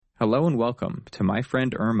Hello and welcome to My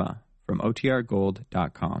Friend Irma from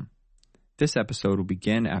OTRGold.com. This episode will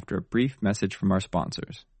begin after a brief message from our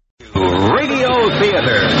sponsors. Radio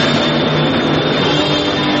Theater.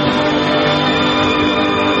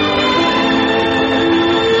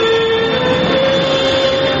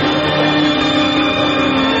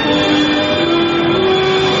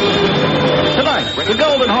 The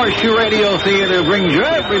Golden Horseshoe Radio Theater brings you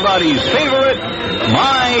everybody's favorite,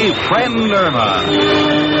 My Friend Irma.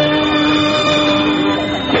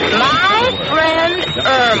 My Friend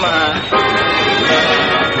Irma.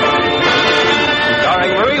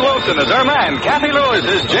 Starring Marie Wilson as Irma and Kathy Lewis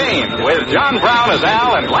as Jane, with John Brown as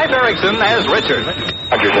Al and Leif Erikson as Richard.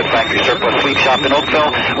 Rogers at Factory Surplus Sweet Shop in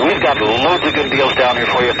Oakville. We've got loads of good deals down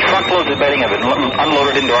here for you. Truckloads of bedding have been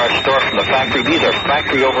unloaded into our store from the factory. These are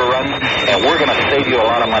factory overruns, and we're going to save you a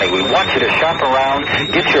lot of money. We want you to shop around,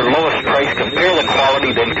 get your lowest price, compare the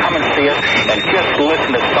quality, then come and see us, and just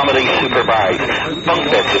listen to some of these super buys. Bunk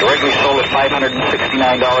beds that regularly sold at $569,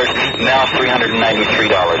 now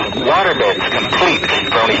 $393. Water beds, complete,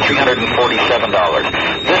 for only $347.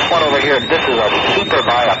 This one over here, this is a super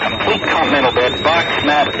buy, a complete continental bed, box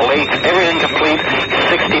mat, lake, everything complete,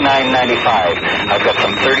 $69.95. I've got some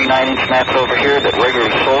 39-inch mats over here that regularly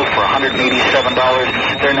sold for $187.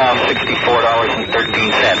 They're now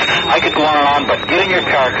 $64.13. I could go on, but get in your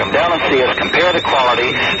car, come down and see us, compare the quality.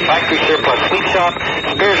 Factory Surplus Sweet Shop,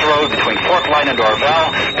 Spears Road between Fort Line and Dorval.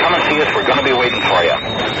 Come and see us. We're going to be waiting for you.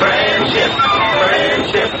 Friendship,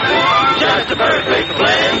 friendship, just a perfect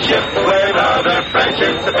friendship. Where other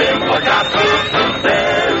friendships have been forgot,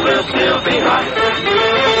 theirs will still be hot.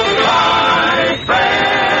 My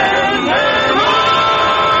friend Irma.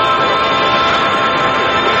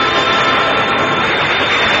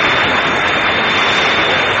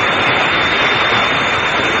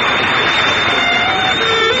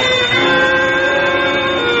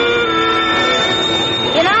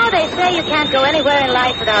 You know, they say you can't go anywhere in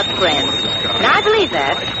life without friends. And I believe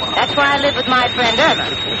that. That's why I live with my friend Irma.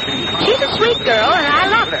 She's a sweet girl, and I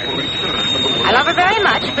love her. I love her very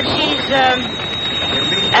much, but she's,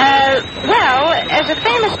 well, as a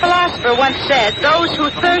famous philosopher once said, those who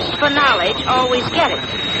thirst for knowledge always get it.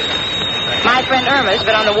 My friend Irma's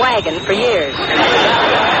been on the wagon for years. Believe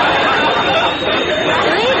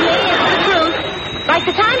me, it's the truth. Like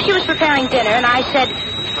the time she was preparing dinner, and I said,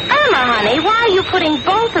 Irma, honey, why are you putting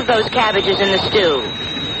both of those cabbages in the stew?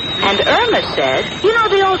 And Irma said, you know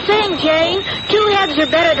the old saying, Jane, two heads are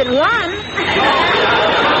better than one.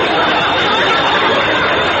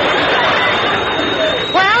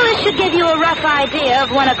 Well, this should give you a rough idea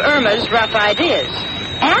of one of Irma's rough ideas.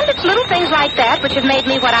 And it's little things like that which have made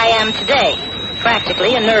me what I am today.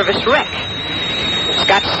 Practically a nervous wreck. It's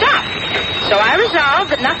got to stop. So I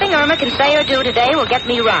resolved that nothing Irma can say or do today will get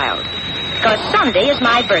me riled. Because Sunday is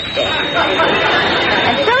my birthday.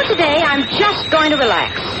 And so today I'm just going to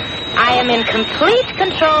relax. I am in complete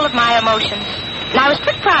control of my emotions. And I was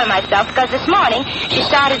pretty proud of myself because this morning she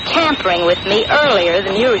started tampering with me earlier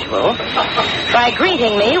than usual by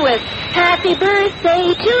greeting me with, Happy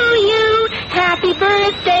birthday to you, happy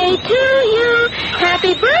birthday to you,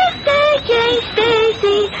 happy birthday, Jane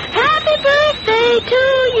Stacy, happy birthday to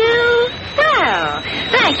you. Well,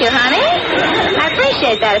 thank you, honey. I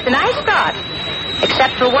appreciate that. It's a nice thought.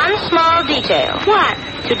 Except for one small detail. What?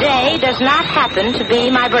 Today does not happen to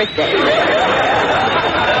be my birthday.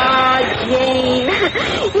 Oh, Jane.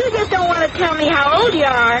 You just don't want to tell me how old you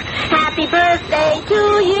are. Happy birthday to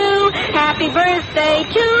you. Happy birthday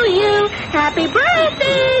to you. Happy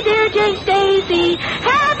birthday, dear Jane Stacy.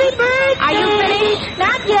 Happy birthday. Are you finished?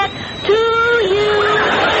 Not yet. To you.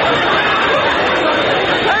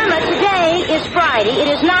 Irma, today is Friday. It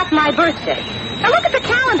is not my birthday. Now look at the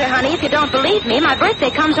calendar, honey. If you don't believe me, my birthday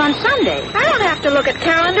comes on Sunday. I don't have to look at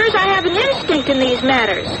calendars. I have an instinct in these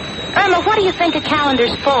matters. Irma, what do you think a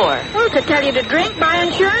calendar's for? Oh, to tell you to drink, buy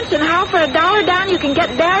insurance, and how for $1 down you can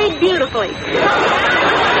get buried beautifully.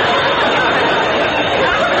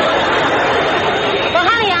 Well,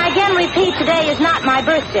 honey, I again repeat, today is not my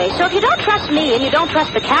birthday. So if you don't trust me and you don't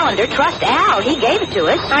trust the calendar, trust Al. He gave it to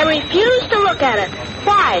us. I refuse to look at it.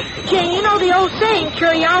 Why? Jane, you know the old saying,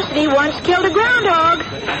 curiosity once killed a groundhog.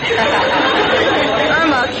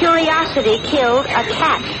 Irma, curiosity killed a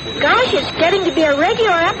cat. Gosh, it's getting to be a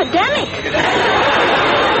regular epidemic.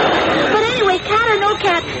 But anyway, cat or no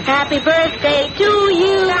cat, happy birthday to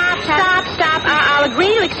you. Stop. I'll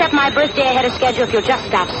agree to accept my birthday ahead of schedule if you'll just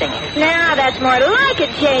stop singing. Now, that's more like it,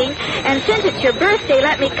 Jane. And since it's your birthday,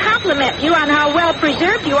 let me compliment you on how well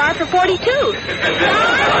preserved you are for 42.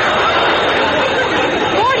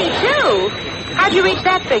 42? How'd you reach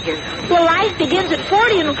that figure? Well, life begins at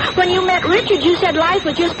 40, and when you met Richard, you said life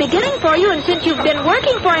was just beginning for you, and since you've been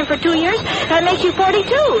working for him for 2 years, that makes you 42.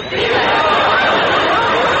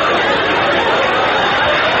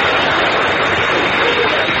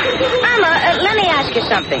 Irma, let me ask you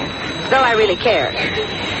something, though I really care.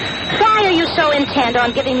 Why are you so intent on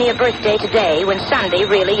giving me a birthday today when Sunday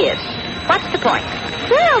really is? What's the point?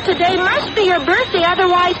 Well, today must be your birthday,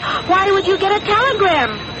 otherwise, why would you get a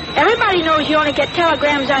telegram? Everybody knows you only get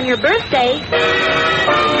telegrams on your birthday. To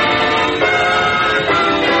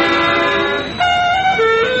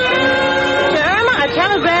Irma, a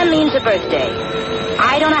telegram means a birthday.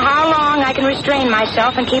 I don't know how long I can restrain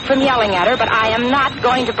myself and keep from yelling at her, but I am not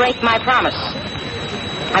going to break my promise.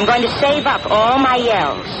 I'm going to save up all my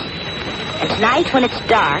yells. And tonight, when it's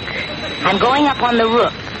dark, I'm going up on the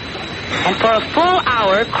roof. And for a full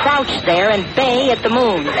hour, crouch there and bay at the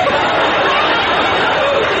moon.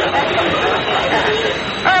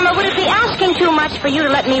 Irma, would it be asking too much for you to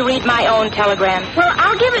let me read my own telegram? Well,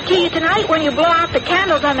 I'll give it to you tonight when you blow out the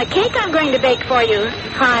candles on the cake I'm going to bake for you.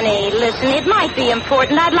 Honey, listen, it might be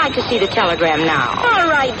important. I'd like to see the telegram now. All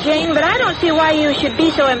right, Jane, but I don't see why you should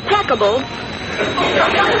be so impeccable.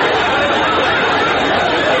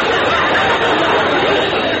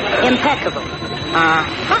 Impeccable.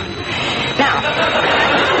 Uh-huh. Now,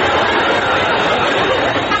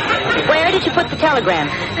 where did you put the telegram?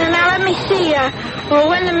 Now, let me see. Well,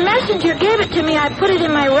 when the messenger gave it to me, I put it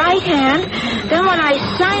in my right hand. Then when I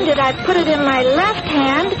signed it, I put it in my left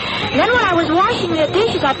hand. Then when I was washing the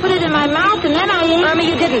dishes, I put it in my mouth, and then I ate... Irma,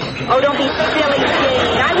 you didn't. Oh, don't be silly,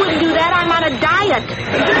 Jane. I wouldn't do that. I'm on a diet.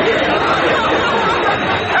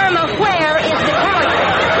 Irma, where is the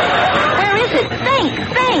telegram? Where is it? Think.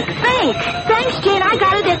 Thanks, Jane. I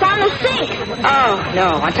got it. It's on the sink. Oh,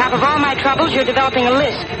 no. On top of all my troubles, you're developing a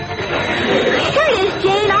lisp. Here it is,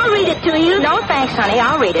 Jane. I'll read it to you. No, thanks, honey.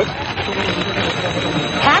 I'll read it.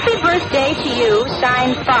 Happy birthday to you,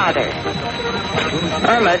 signed Father.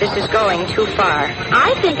 Irma, this is going too far.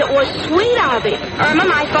 I think it was sweet of him. Irma,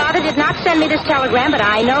 my father did not send me this telegram, but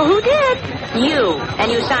I know who did. You. And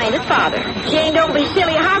you signed it, Father. Jane, don't be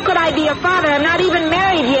silly. How could I be a father? I'm not even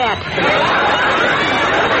married yet.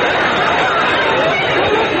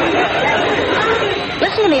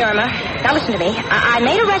 Listen to me, Irma. Now listen to me. I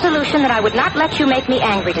made a resolution that I would not let you make me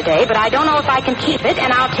angry today, but I don't know if I can keep it,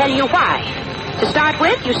 and I'll tell you why. To start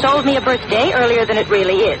with, you sold me a birthday earlier than it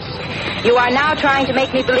really is. You are now trying to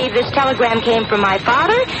make me believe this telegram came from my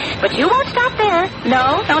father, but you won't stop there.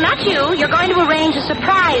 No, not you. You're going to arrange a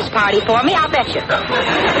surprise party for me, I'll bet you.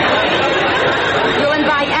 You'll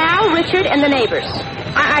invite Al, Richard, and the neighbors.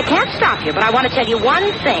 I can't stop you, but I want to tell you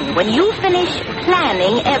one thing. When you finish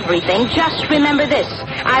planning everything, just remember this.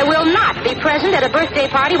 I will not be present at a birthday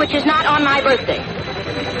party which is not on my birthday.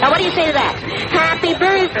 Now, what do you say to that? Happy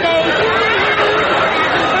birthday to you. Happy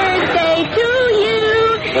birthday to you.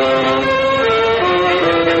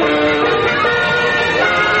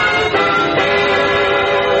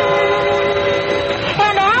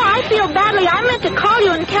 And Al, I feel badly. I meant to call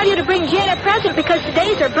you and tell you to bring Jane a present because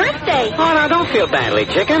today's her birthday. Oh, now, don't feel badly,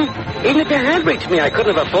 chicken. Even if you had reached me, I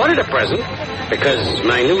couldn't have afforded a present because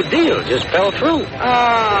my new deal just fell through.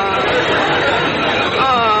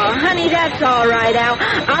 Oh, honey, that's all right, Al.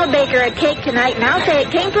 I'll bake her a cake tonight, and I'll say it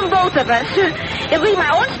came from both of us. It'll be my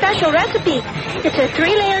own special recipe. It's a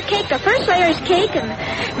 3-layer cake. The first layer is cake, and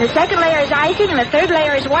the second layer is icing, and the third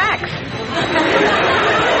layer is wax.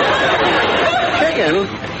 Chicken,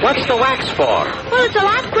 what's the wax for? Well, it's a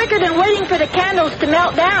lot quicker than waiting for the candles to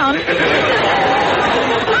melt down.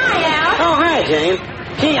 Hi, Al. Oh, hi, Jane.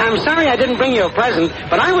 Gee, I'm sorry I didn't bring you a present,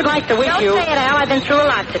 but I would like to wish you... Don't say it, Al. I've been through a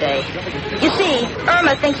lot today. You see,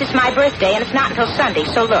 Irma thinks it's my birthday, and it's not until Sunday.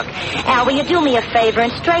 So look, Al, will you do me a favor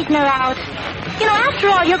and straighten her out? You know, after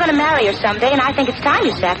all, you're going to marry her someday, and I think it's time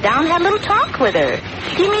you sat down and had a little talk with her.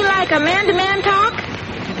 Do you mean like a man-to-man talk?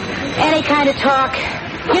 Any kind of talk.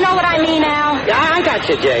 You know what I mean, Al? Yeah, I got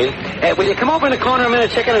you, Jane. Will you come over in the corner a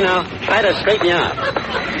minute, chicken, and I'll try to straighten you out.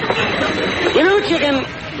 You know, chicken,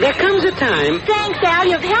 there comes a time... Thanks, Al.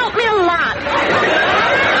 You've helped me a lot.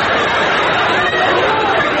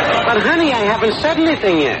 But, honey, I haven't said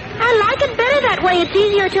anything yet. I like it better that way. It's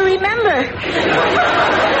easier to remember.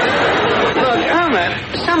 Look, Irma,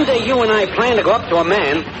 someday you and I plan to go up to a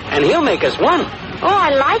man, and he'll make us one. Oh,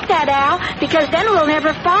 I like that, Al, because then we'll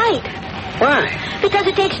never fight. Why? Because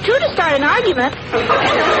it takes two to start an argument.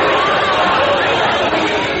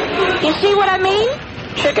 You see what I mean?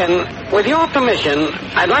 Chicken, with your permission,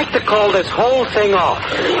 I'd like to call this whole thing off.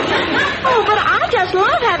 Oh, but I just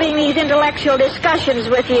love having these intellectual discussions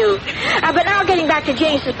with you. But now getting back to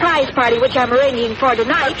Jane's surprise party, which I'm arranging for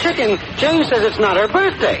tonight. Chicken, Jane says it's not her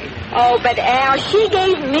birthday. Oh, but Al, she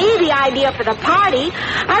gave me the idea for the party.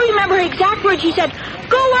 I remember her exact words. She said,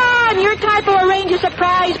 "Go on, your type will arrange a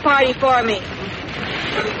surprise party for me."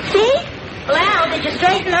 See? Well, did you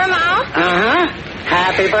straighten Irma out? Uh-huh.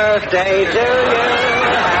 Happy birthday to you.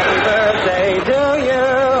 Happy birthday to you.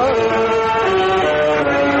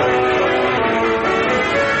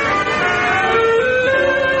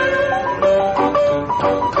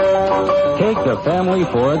 Take the family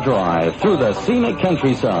for a drive through the scenic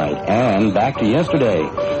countryside and back to yesterday.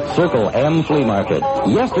 Circle M Flea Market.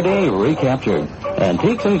 Yesterday recaptured.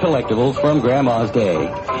 Antiques and collectibles from Grandma's day.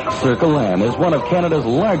 Circle M is one of Canada's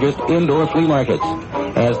largest indoor flea markets.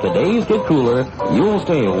 As the days get cooler, you'll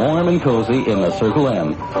stay warm and cozy in the Circle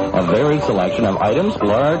M. A varied selection of items,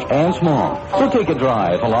 large and small. So take a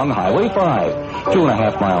drive along Highway 5,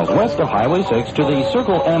 2.5 miles west of Highway 6 to the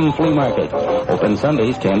Circle M Flea Market. Open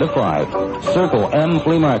Sundays 10 to 5. Circle M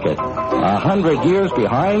Flea Market. 100 years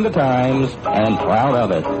behind the times and proud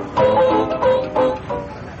of it.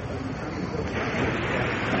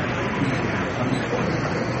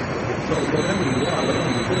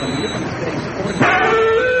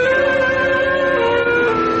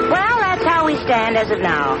 Well, that's how we stand as of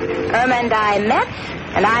now. Irma and I met,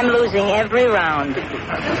 and I'm losing every round.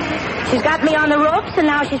 She's got me on the ropes, and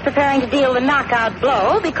now she's preparing to deal the knockout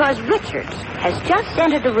blow because Richard has just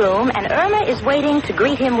entered the room, and Irma is waiting to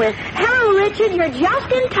greet him with, Hello, Richard. You're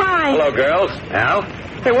just in time. Hello, girls. Al?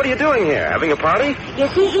 Hey, what are you doing here? Having a party? You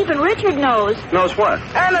see, even Richard knows. Knows what?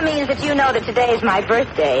 Irma means that you know that today is my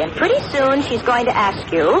birthday, and pretty soon she's going to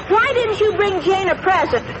ask you, Why didn't you bring Jane a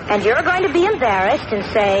present? and you're going to be embarrassed and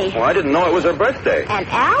say, Well, I didn't know it was her birthday. and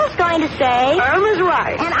Al's going to say, Irma's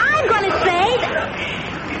right. and I'm going to say,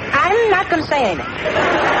 I'm not going to say anything.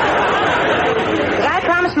 Because I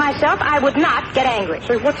promised myself I would not get angry.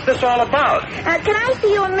 Say, what's this all about? Can I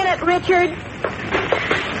see you a minute, Richard?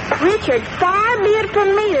 Richard, far be it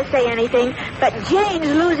from me to say anything, but Jane's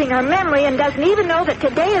losing her memory and doesn't even know that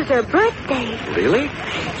today is her birthday. Really?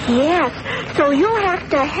 Yes, so you'll have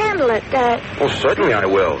to handle it. Well, certainly I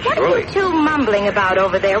will. What are Surely. you two mumbling about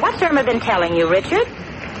over there? What's Irma been telling you, Richard?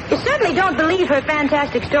 You certainly don't believe her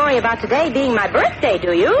fantastic story about today being my birthday,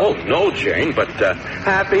 do you? Oh, no, Jane, but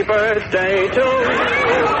happy birthday to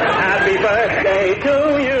you. Happy birthday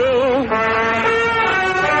to you.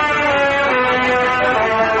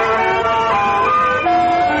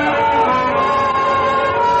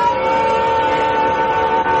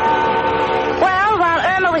 Well, while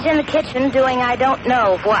Irma was in the kitchen doing I don't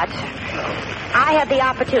know what, I had the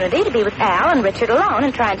opportunity to be with Al and Richard alone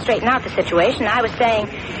and try and straighten out the situation. I was saying,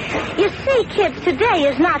 you see, kids, today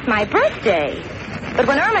is not my birthday. But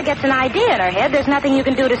when Irma gets an idea in her head, there's nothing you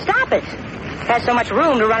can do to stop it. It has so much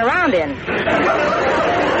room to run around in.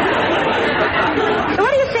 So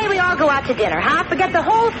what do you say we all go out to dinner, huh? Forget the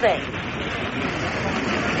whole thing.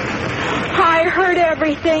 I heard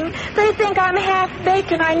everything. They think I'm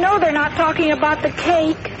half-baked, and I know they're not talking about the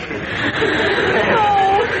cake.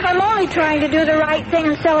 Oh, I'm only trying to do the right thing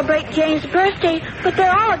and celebrate Jane's birthday, but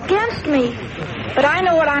they're all against me. But I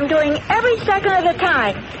know what I'm doing every second of the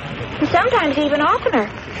time, and sometimes even oftener.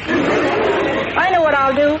 I know what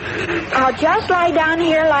I'll do. I'll just lie down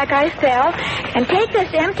here like I fell and take this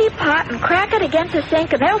empty pot and crack it against the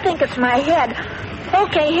sink, and they'll think it's my head.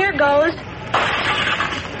 Okay, here goes.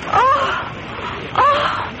 Oh,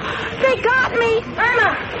 they got me. Irma,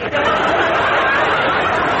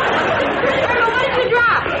 what did you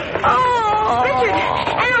drop? Oh, Richard.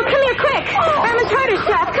 Al, come here quick. Irma's hurt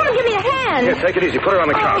herself. Come and give me a hand. Here, take it easy. Put her on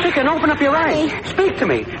the couch. Chicken, open up your eyes. Speak to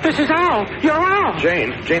me. This is Al. You're Al.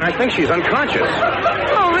 Jane, I think she's unconscious.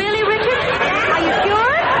 Oh, really, Richard? Are you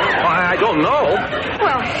sure? I don't know.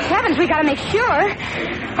 Well, heavens, we gotta make sure.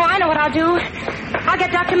 Oh, I know what I'll do. I'll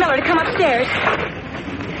get Dr. Miller to come upstairs.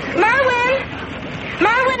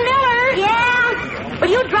 Merwin Miller! Yeah? Will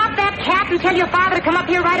you drop that cap and tell your father to come up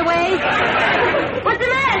here right away? What's the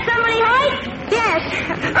matter? Somebody hurt? Yes.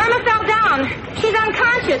 Irma fell down. She's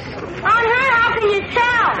unconscious. On her, how can you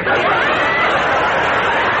tell?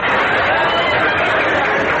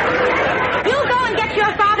 You go and get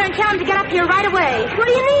your father and tell him to get up here right away. What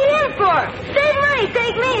do you need him for? Save money,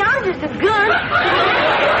 take me. I'm just a gun.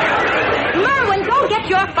 Merwin, go get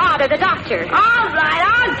your father, the doctor. All right,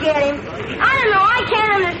 I'll get him. I don't know, I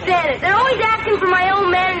can't understand it. They're always asking for my old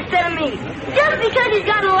man instead of me. Just because he's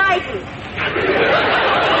got a license.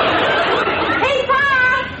 Hey, Pa!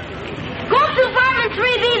 Go to 5 and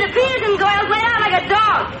 3B, the Peterson girls laid out like a dog.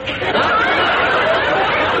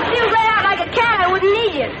 If you lay out like a cat, I wouldn't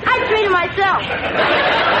need you. I'd treat him myself.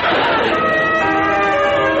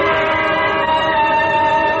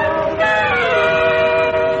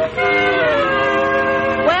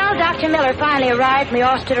 Well, Dr. Miller finally arrived, and we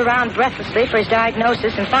all stood around breathlessly for his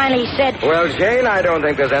diagnosis, and finally he said... Well, Jane, I don't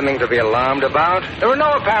think there's anything to be alarmed about. There are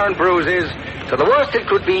no apparent bruises, so the worst it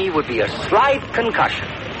could be would be a slight concussion.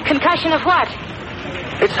 Concussion of what?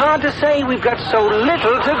 It's hard to say. We've got so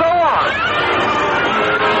little to go on.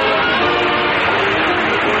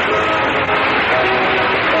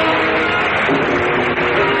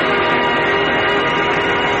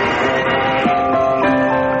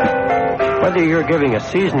 Whether you're giving a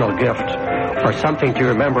seasonal gift or something to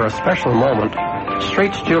remember a special moment,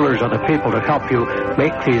 Straits Jewelers are the people to help you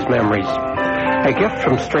make these memories. A gift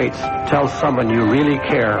from Straits tells someone you really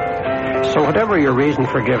care. So whatever your reason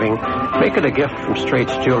for giving, make it a gift from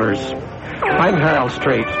Straits Jewelers. I'm Harold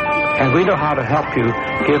Strait, and we know how to help you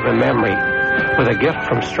give a memory with a gift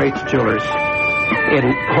from Straits Jewelers.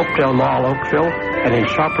 In Hopedale Mall, Oakville, and in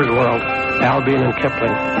Shoppers World, Albion and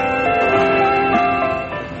Kipling.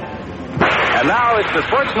 And now it's the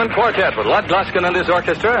Sportsman Quartet with Lud Gluskin and his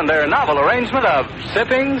orchestra and their novel arrangement of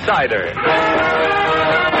Sipping Cider.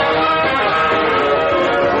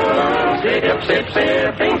 Sip, sip,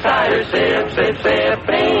 sipping cider, sip, sip,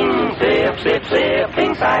 sipping, sip, sip,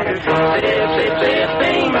 sipping cider, sip, sip,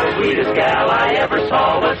 sipping. The sweetest gal I ever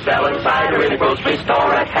saw was selling cider in a grocery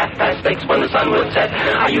store at 6:30 when the sun would set.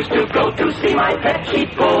 I used to go to see my pet.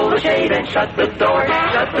 She'd pull the shade and shut the door,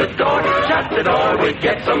 shut the door, shut the door. We'd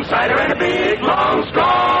get some cider and a big long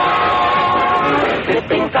straw.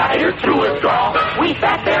 Sipping cider through a straw. We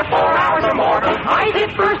sat there for hours or more. I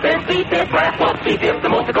did first and feet did breath. Well, feet did the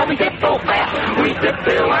most because we did so fast. We sipped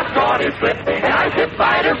till our straw did slip, and I sipped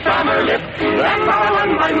cider from her lips. That's how I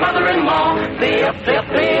won my mother-in-law. Sip, sip,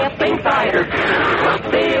 sipping cider.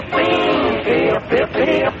 Sipping, sip, sip,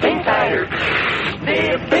 sipping cider.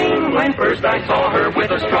 Sipping. When first I saw her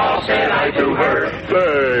with a straw, said I to her,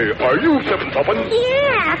 Say, are you sipping something?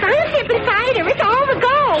 Yes, I'm sipping cider. It's all the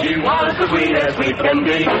go. She was as sweet as sweet can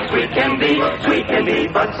be, sweet can be, sweet can be,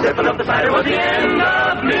 but sipping up the cider was the end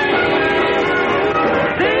of me.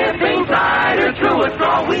 Sipping cider through a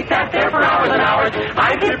straw, we sat there for hours and hours.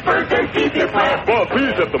 I did first and she did last. Well,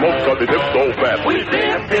 please sip the most because they dip so fast. We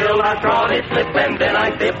sipped till our straw did slip, and then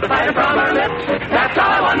I sipped the cider from her lips. That's how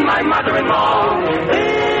I won my mother-in-law. Sip,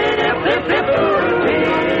 sip, sip,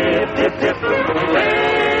 sip, sip, sip, sip, sip, sip,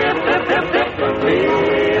 sip, sip,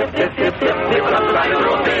 sip, sip, sip, sipping up the cider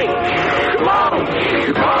through a big, long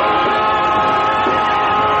straw.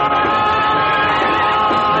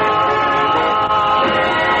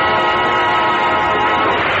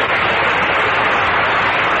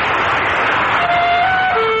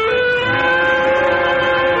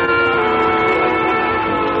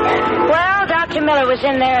 Miller was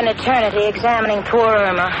in there in eternity examining poor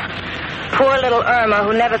Irma. Poor little Irma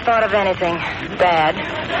who never thought of anything bad.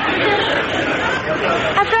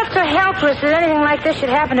 I felt so helpless that anything like this should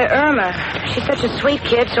happen to Irma. She's such a sweet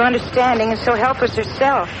kid, so understanding, and so helpless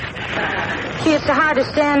herself. Gee, it's so hard to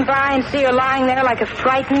stand by and see her lying there like a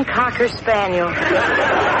frightened cocker spaniel.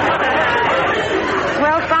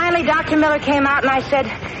 Well, finally, Dr. Miller came out, and I said,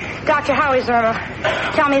 Doctor, how is Irma?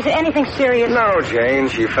 Tell me, is there anything serious? No, Jane,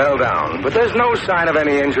 she fell down. But there's no sign of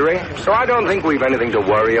any injury, so I don't think we've anything to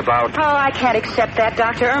worry about. Oh, I can't accept that,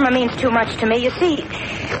 Doctor. Irma means too much to me. You see,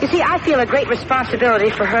 I feel a great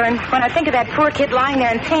responsibility for her, and when I think of that poor kid lying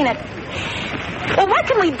there in pain, well, what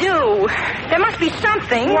can we do? There must be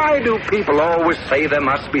something. Why do people always say there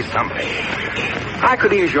must be something? I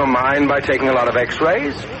could ease your mind by taking a lot of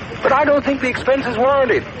x-rays, but I don't think the expense is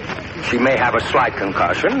warranted. She may have a slight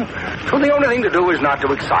concussion, so the only thing to do is not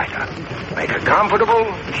to excite her. Make her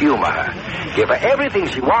comfortable, humor her, give her everything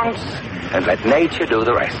she wants, and let nature do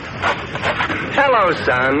the rest. Hello,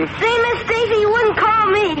 son. See, Miss Stacy, you wouldn't call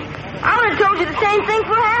me. I would have told you the same thing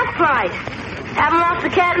for half price. Haven't lost the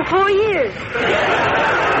cat in 4 years.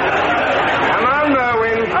 Come on,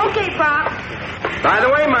 Merwin. Okay, Pop. By the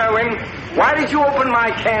way, Merwin, why did you open my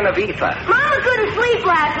can of ether? Mama couldn't sleep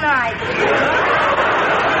last night.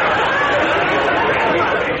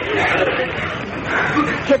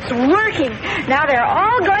 It's working. Now they're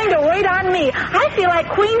all going to wait on me. I feel like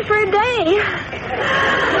queen for a day.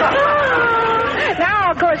 Now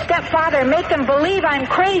I'll go a step farther and make them believe I'm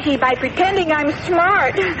crazy by pretending I'm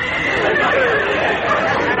smart. Jane!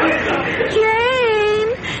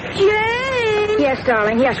 Yes,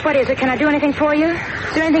 darling. Yes, what is it? Can I do anything for you?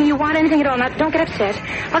 Is there anything you want? Anything at all? Now, don't get upset.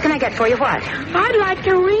 What can I get for you? What? I'd like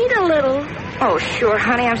to read a little. Oh, sure,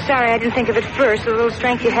 honey. I'm sorry I didn't think of it first. The little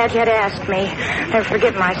strength you had to ask me. Never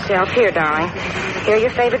forget myself. Here, darling. Here are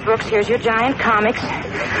your favorite books. Here's your giant comics.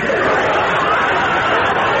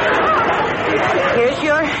 Here's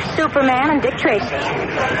your Superman and Dick Tracy.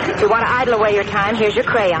 If you want to idle away your time, here's your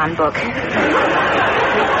crayon book. Jane,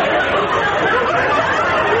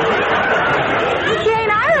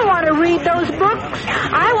 I don't want to read those books.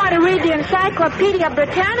 I want to read the Encyclopedia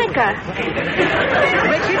Britannica.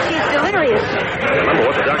 Richard, she's delirious. Remember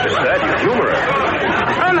what the doctor said. You humor her.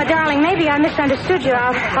 Irma, darling, maybe I misunderstood you.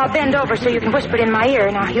 I'll bend over so you can whisper it in my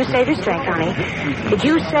ear. Now, you save your strength, honey. Did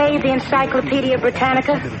you say the Encyclopedia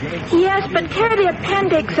Britannica? Yes, but tear the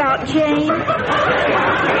appendix out, Jane.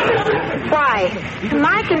 Why? In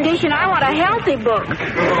my condition, I want a healthy book.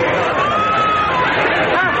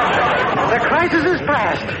 The crisis is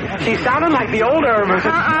past. She's sounding like the old Irma.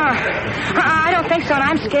 I don't think so, and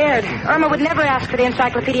I'm scared. Irma would never ask for the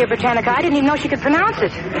Encyclopedia Britannica. I didn't even know she could pronounce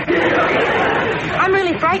it. I'm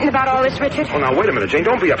really frightened about all this, Richard. Oh, now, wait a minute, Jane.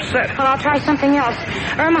 Don't be upset. Well, I'll try something else.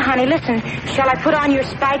 Irma, honey, listen. Shall I put on your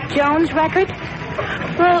Spike Jones record?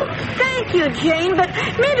 Well, thank you, Jane, but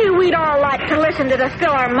maybe we'd all like to listen to the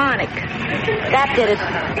Philharmonic. That did it.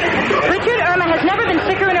 Richard, Irma has never been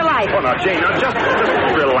sicker in her life. Oh, now, Jane, now just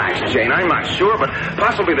relax, Jane. I'm not sure, but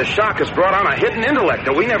possibly the shock has brought on a hidden intellect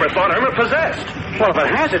that we never thought Irma possessed. Well, if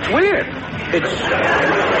it has, it's weird. It's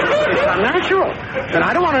unnatural. And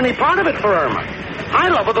I don't want any part of it for Irma. I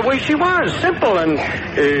love her the way she was. Simple and,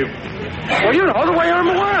 well, you know, the way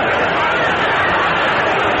Irma was.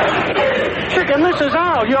 Chicken, this is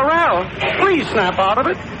Al. You're Al. Please snap out of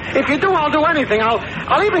it. If you do, I'll do anything.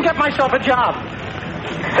 I'll even get myself a job.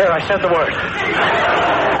 There, I said the word.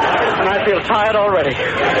 And I feel tired already.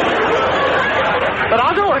 But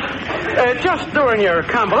I'll do it. Just during your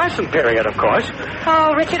convalescent period, of course.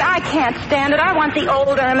 Oh, Richard, I can't stand it. I want the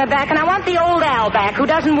old Irma back, and I want the old Al back who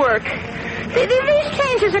doesn't work. These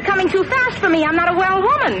changes are coming too fast for me. I'm not a well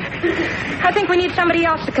woman. I think we need somebody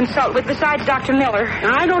else to consult with besides Dr. Miller.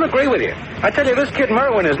 Now, I don't agree with you. I tell you, this kid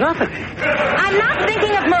Merwin is nothing. I'm not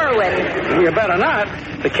thinking of Merwin. You better not.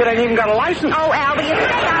 The kid ain't even got a license. Oh, Al, will you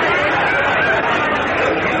stay out of it?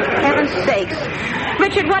 Heaven's sakes.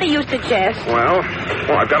 Richard, what do you suggest? Well,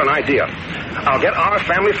 I've got an idea. I'll get our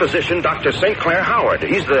family physician, Dr. St. Clair Howard.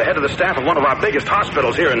 He's the head of the staff of one of our biggest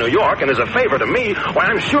hospitals here in New York, and as a favor to me, why,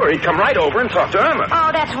 I'm sure he'd come right over and talk to Irma.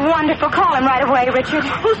 Oh, that's wonderful. Call him right away, Richard.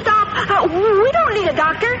 Oh, stop. We don't need a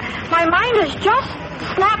doctor. My mind is just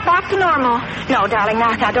snapped back to normal. No, darling,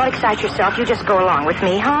 now, don't excite yourself. You just go along with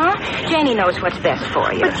me, huh? Janie knows what's best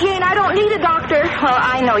for you. But, Jane, I don't need a doctor. Well,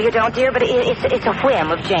 I know you don't, dear, but it's a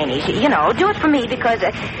whim of Janie's. You know, do it for me because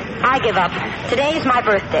I give up. Today's my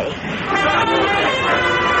birthday.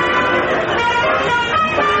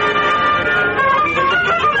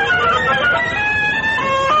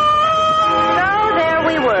 So there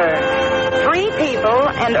we were. 3 people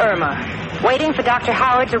and Irma, waiting for Dr.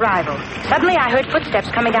 Howard's arrival. Suddenly I heard footsteps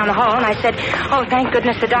coming down the hall, and I said, oh, thank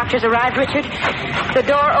goodness the doctor's arrived, Richard. The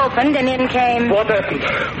door opened, and in came... What happened?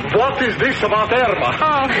 What is this about Irma?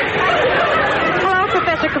 Oh. Hello,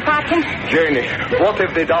 Professor Kropotkin. Janie, what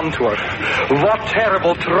have they done to her? What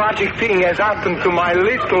terrible, tragic thing has happened to my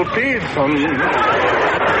little Pearson?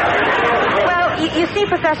 Well, you see,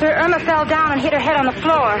 Professor, Irma fell down and hit her head on the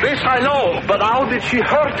floor. This I know, but how did she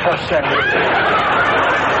hurt herself?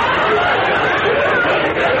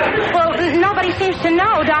 Well, nobody seems to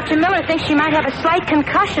know. Dr. Miller thinks she might have a slight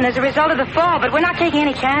concussion as a result of the fall, but we're not taking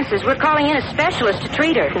any chances. We're calling in a specialist to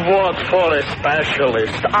treat her. What for a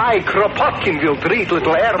specialist? I, Kropotkin, will treat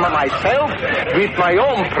little Irma myself with my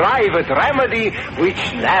own private remedy,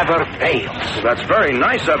 which never fails. Well, that's very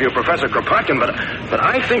nice of you, Professor Kropotkin, but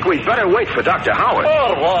I think we'd better wait for Dr. Howard.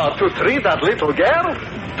 For what? To treat that little girl?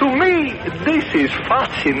 To me, this is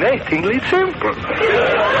fascinatingly simple.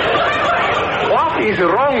 What is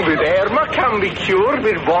wrong with Irma can be cured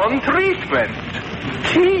with one treatment.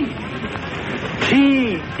 T-E-T.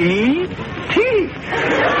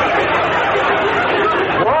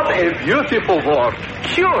 What a beautiful word.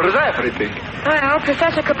 Cures everything. Well,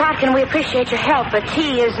 Professor Kropotkin, we appreciate your help, but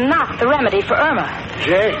tea is not the remedy for Irma.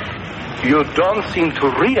 Jane, you don't seem to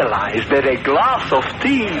realize that a glass of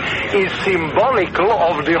tea is symbolical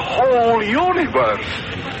of the whole universe.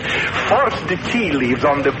 First the tea leaves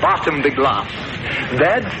on the bottom of the glass.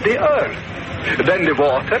 That's the earth. Then the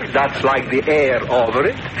water, that's like the air over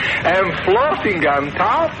it. And floating on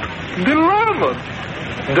top, the lemon.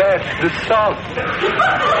 That's the sun.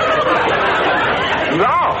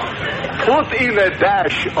 Now, put in a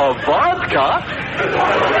dash of vodka.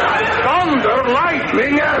 Thunder,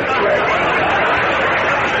 lightning, earthquake.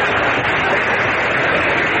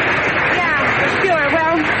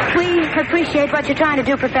 appreciate what you're trying to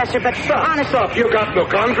do, Professor, but honestly... Stop. You got no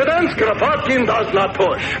confidence? Kropotkin does not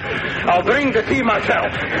push. I'll bring the tea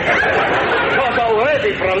myself. Because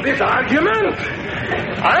already from this argument,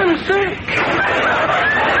 I'm sick.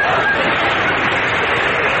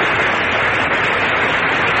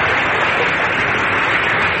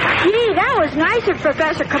 Gee, that was nice of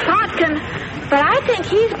Professor Kropotkin, but I think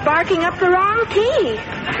he's barking up the wrong key.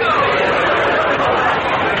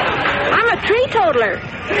 I'm a tree toddler.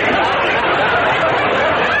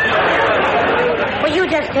 Well, you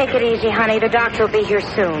just take it easy, honey. The doctor will be here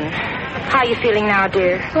soon. How are you feeling now,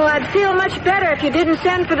 dear? Well, I'd feel much better if you didn't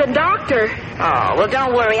send for the doctor. Oh, well,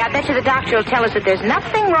 don't worry. I bet you the doctor will tell us that there's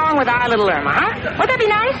nothing wrong with our little Irma, huh? Would that be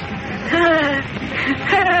nice?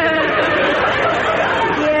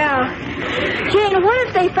 Yeah. Jane, what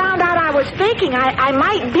if they found out I was faking? I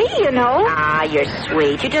might be, you know. Ah, you're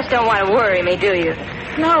sweet. You just don't want to worry me, do you?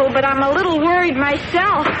 No, but I'm a little worried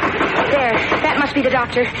myself. There, that must be the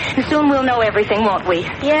doctor. And soon we'll know everything, won't we?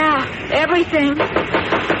 Yeah, everything.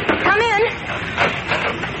 Come in.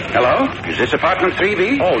 Hello? Is this apartment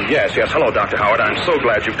 3B? Oh, yes. Hello, Dr. Howard. I'm so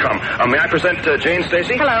glad you've come. May I present Jane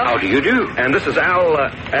Stacy? Hello. How do you do? And this is Al.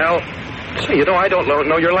 Gee, you know, I don't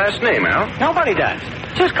know your last name, Al. Nobody does.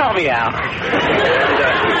 Just call me Al.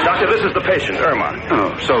 Doctor, this is the patient, Irma.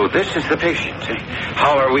 Oh, so this is the patient.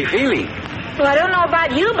 How are we feeling? Well, I don't know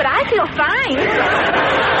about you, but I feel fine.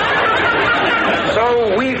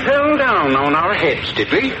 So we fell down on our heads,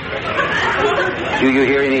 did we? Do you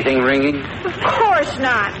hear anything ringing? Of course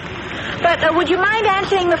not. But would you mind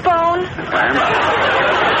answering the phone?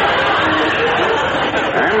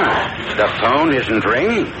 Irma, the phone isn't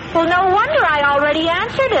ringing. Well, no wonder I already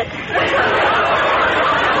answered it.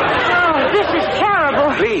 Oh, this is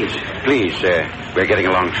terrible. Please, we're getting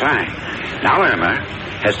along fine. Now, Irma,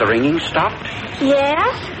 has the ringing stopped?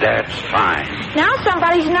 Yes? That's fine. Now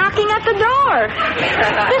somebody's knocking at the door.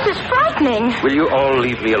 This is frightening. Will you all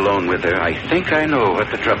leave me alone with her? I think I know what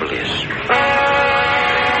the trouble is.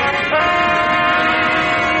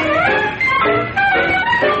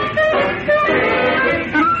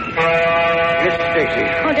 Miss Stacy.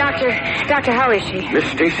 Oh, Doctor, how is she? Miss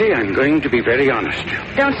Stacy, I'm going to be very honest.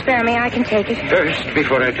 Don't spare me. I can take it. First,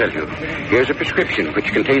 before I tell you, here's a prescription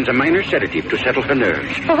which contains a minor sedative to settle her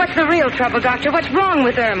nerves. Well, what's the real trouble, Doctor? What's wrong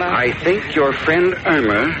with Irma? I think your friend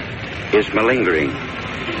Irma is malingering.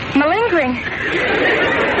 Malingering?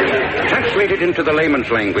 Translated into the layman's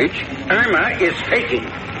language, Irma is faking.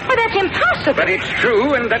 Well, that's impossible. But it's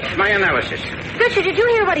true, and that's my analysis. Richard, did you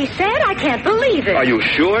hear what he said? I can't believe it. Are you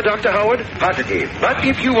sure, Dr. Howard? Positive. But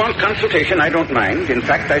if you want consultation, I don't mind. In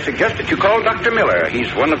fact, I suggest that you call Dr. Miller.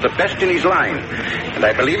 He's one of the best in his line. And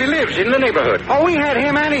I believe he lives in the neighborhood. Oh, we had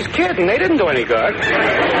him and his kid, and they didn't do any good.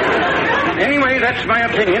 Anyway, that's my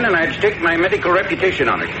opinion, and I'd stake my medical reputation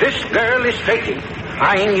on it. This girl is faking.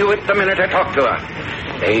 I knew it the minute I talked to her.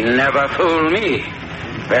 They never fool me.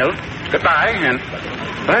 Well, goodbye, and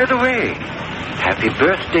by the way, happy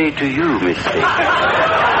birthday to you, Miss Stacy.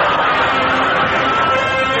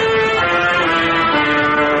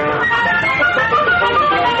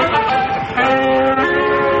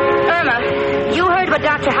 Irma, you heard what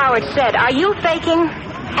Dr. Howard said. Are you faking?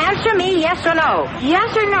 Answer me yes or no.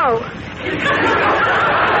 Yes or no?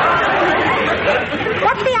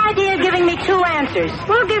 What's the idea of giving me two answers?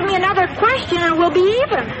 Well, give me another question and we'll be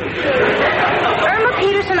even. Irma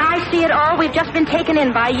Peterson, I see it all. We've just been taken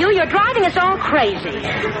in by you. You're driving us all crazy.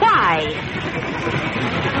 Why?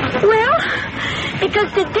 Well,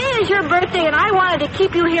 because today is your birthday and I wanted to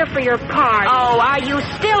keep you here for your party. Oh, are you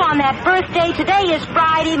still on that birthday? Today is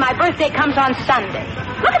Friday. My birthday comes on Sunday.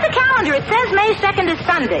 Look at the calendar. It says May 2nd is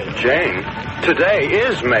Sunday. Jane, today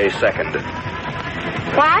is May 2nd.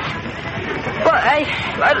 What? Well,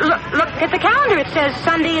 look at the calendar. It says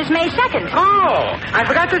Sunday is May 2nd. Oh, I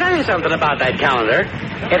forgot to tell you something about that calendar.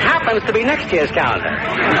 It happens to be next year's calendar.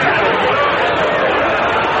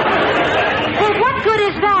 Well, what good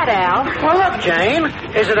is that, Al? Well, look, Jane,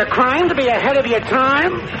 is it a crime to be ahead of your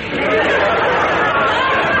time?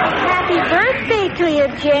 Happy birthday to you,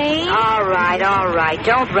 Jane. All right.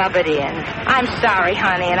 Don't rub it in. I'm sorry,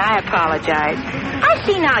 honey, and I apologize. I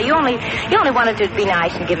see now. You only wanted to be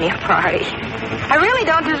nice and give me a party. I really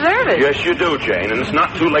don't deserve it. Yes, you do, Jane, and it's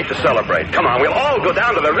not too late to celebrate. Come on, we'll all go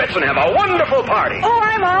down to the Ritz and have a wonderful party. Oh,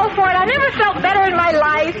 I'm all for it. I never felt better in my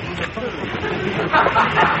life.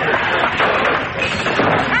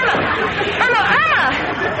 Irma!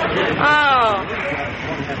 Oh.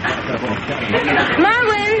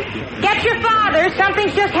 Merlin, get your father.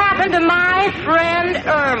 Something's just happened to my friend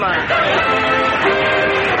Irma.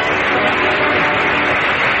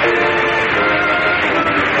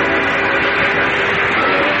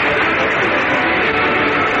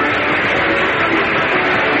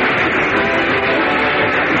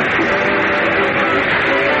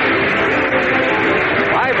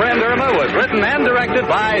 directed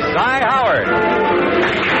by Cy Howard.